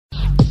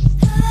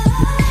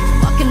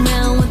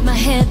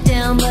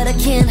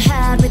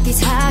hide with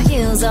these high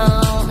heels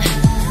on.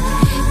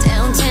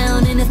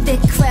 Downtown in a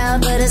thick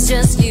crowd, but it's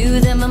just you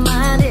that my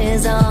mind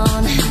is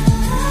on.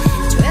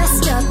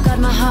 Dressed up, got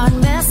my heart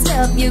messed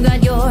up. You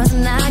got yours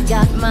and I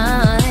got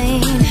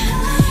mine.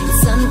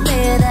 It's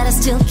unfair that I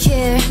still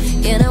care,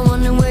 and I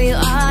wonder where you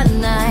are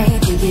tonight.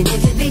 Thinking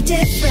it could be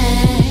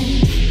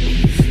different,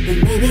 but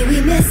maybe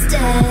we missed it,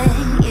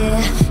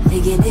 yeah.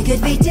 Thinking it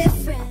could be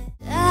different.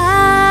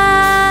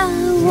 I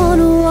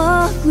wanna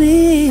walk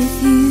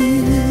with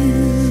you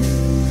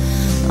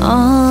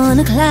on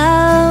a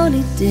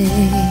cloudy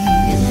day,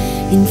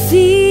 in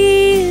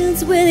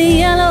fields where the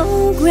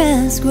yellow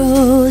grass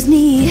grows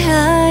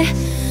knee-high.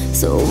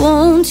 So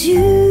won't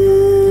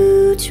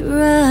you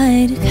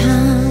try to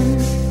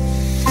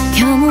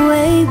come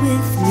away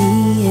with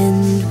me,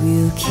 and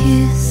we'll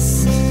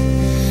kiss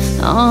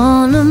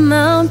on a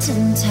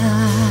mountaintop.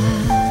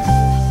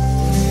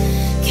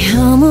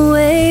 Come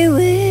away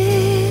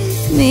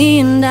with me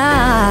and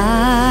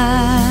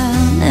I'll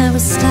never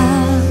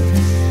stop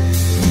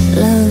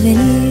loving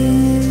you.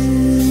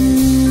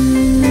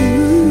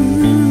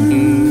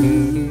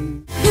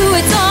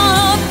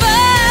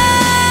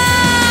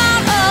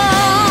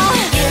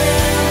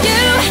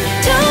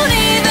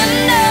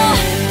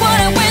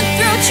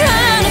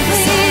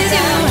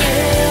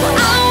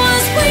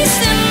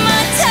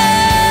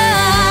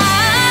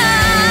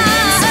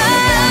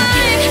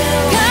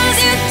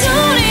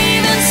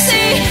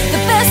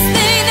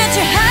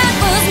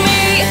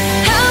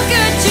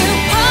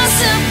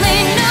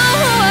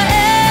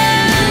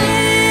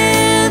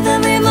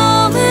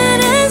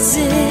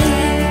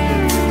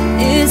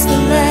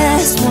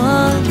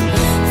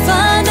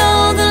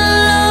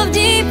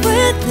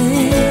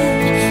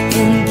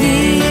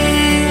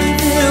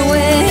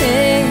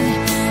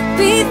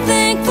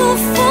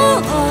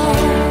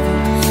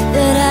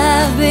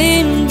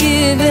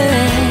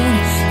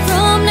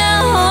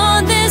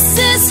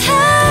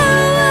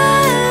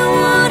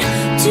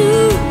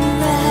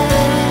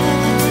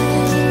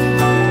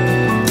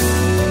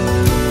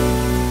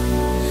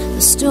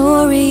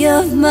 Story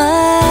of my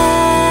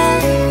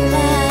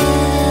life.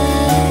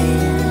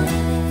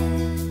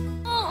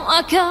 Oh,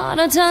 I caught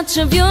a touch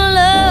of your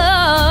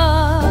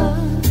love.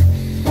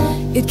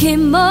 It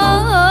came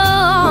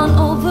on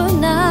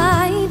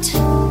overnight.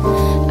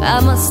 I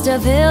must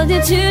have held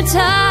you too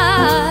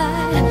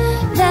tight.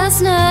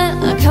 Last night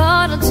I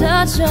caught a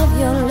touch of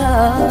your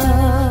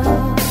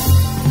love.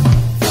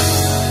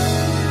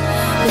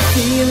 The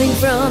feeling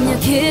from your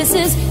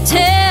kisses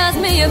tears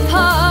me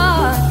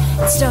apart.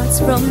 It starts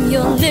from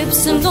your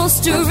lips and goes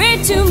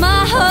straight to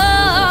my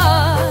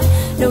heart.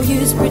 No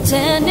use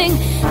pretending,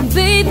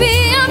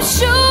 baby, I'm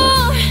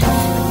sure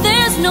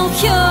there's no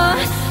cure.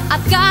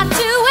 I've got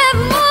to have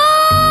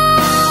more.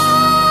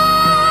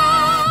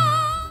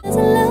 There's a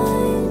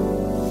line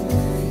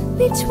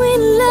between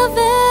love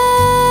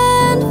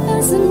and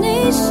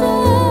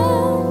fascination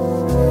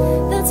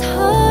that's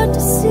hard to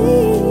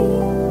see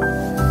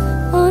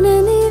on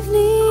an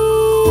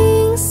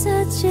evening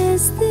such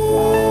as this.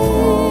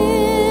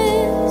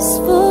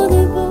 For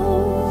the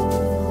both,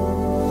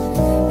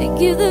 they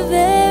give the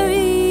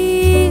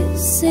very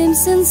same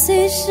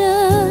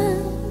sensation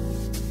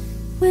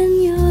when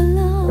you're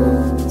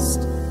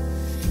lost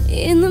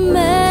in the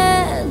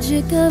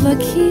magic of a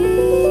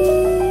kiss.